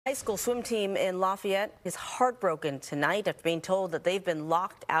High school swim team in Lafayette is heartbroken tonight after being told that they've been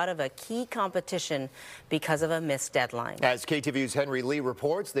locked out of a key competition because of a missed deadline. As KTVU's Henry Lee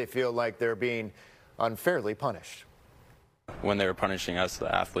reports, they feel like they're being unfairly punished. When they were punishing us,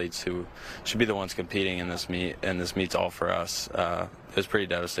 the athletes who should be the ones competing in this meet, and this meet's all for us, it was pretty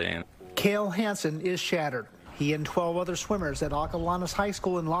devastating. Cale Hansen is shattered. He and 12 other swimmers at Acalanes High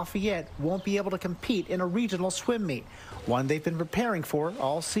School in Lafayette won't be able to compete in a regional swim meet, one they've been preparing for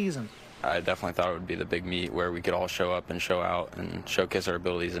all season. I definitely thought it would be the big meet where we could all show up and show out and showcase our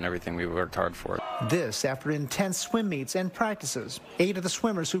abilities and everything we worked hard for. This after intense swim meets and practices. 8 of the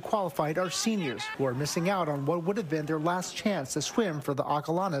swimmers who qualified are seniors who are missing out on what would have been their last chance to swim for the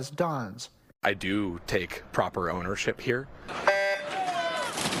Acalanes Dons. I do take proper ownership here.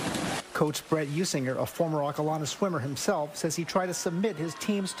 Coach Brett Usinger, a former Acalanes swimmer himself, says he tried to submit his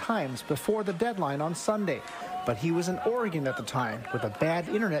team's times before the deadline on Sunday, but he was in Oregon at the time with a bad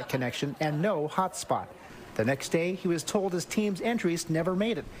internet connection and no hotspot. The next day, he was told his team's entries never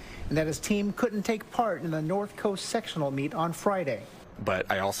made it and that his team couldn't take part in the North Coast sectional meet on Friday. But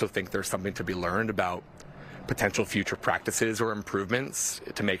I also think there's something to be learned about potential future practices or improvements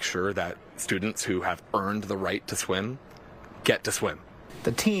to make sure that students who have earned the right to swim get to swim.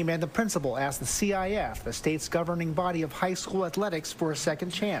 The team and the principal asked the CIF, the state's governing body of high school athletics, for a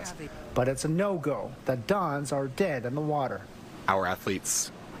second chance. But it's a no-go. The Dons are dead in the water. Our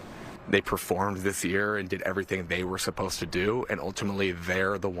athletes, they performed this year and did everything they were supposed to do, and ultimately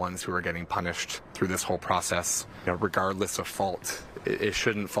they're the ones who are getting punished through this whole process. Regardless of fault, it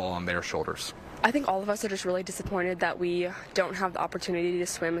shouldn't fall on their shoulders. I think all of us are just really disappointed that we don't have the opportunity to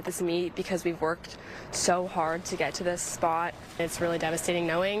swim at this meet because we've worked so hard to get to this spot. It's really devastating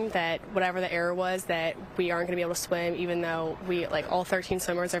knowing that whatever the error was, that we aren't going to be able to swim, even though all 13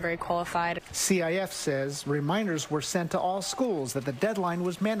 swimmers are very qualified. CIF says reminders were sent to all schools that the deadline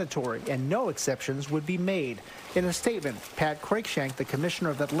was mandatory and no exceptions would be made. In a statement, Pat Cruikshank, the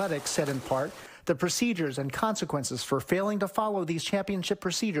commissioner of athletics, said in part, the procedures and consequences for failing to follow these championship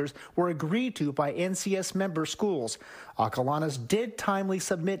procedures were agreed to by NCS member schools. Acalanes did timely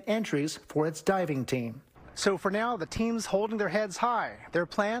submit entries for its diving team. So for now, the team's holding their heads high. Their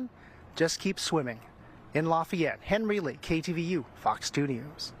plan? Just keep swimming. In Lafayette, Henry Lee, KTVU, Fox 2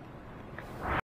 News.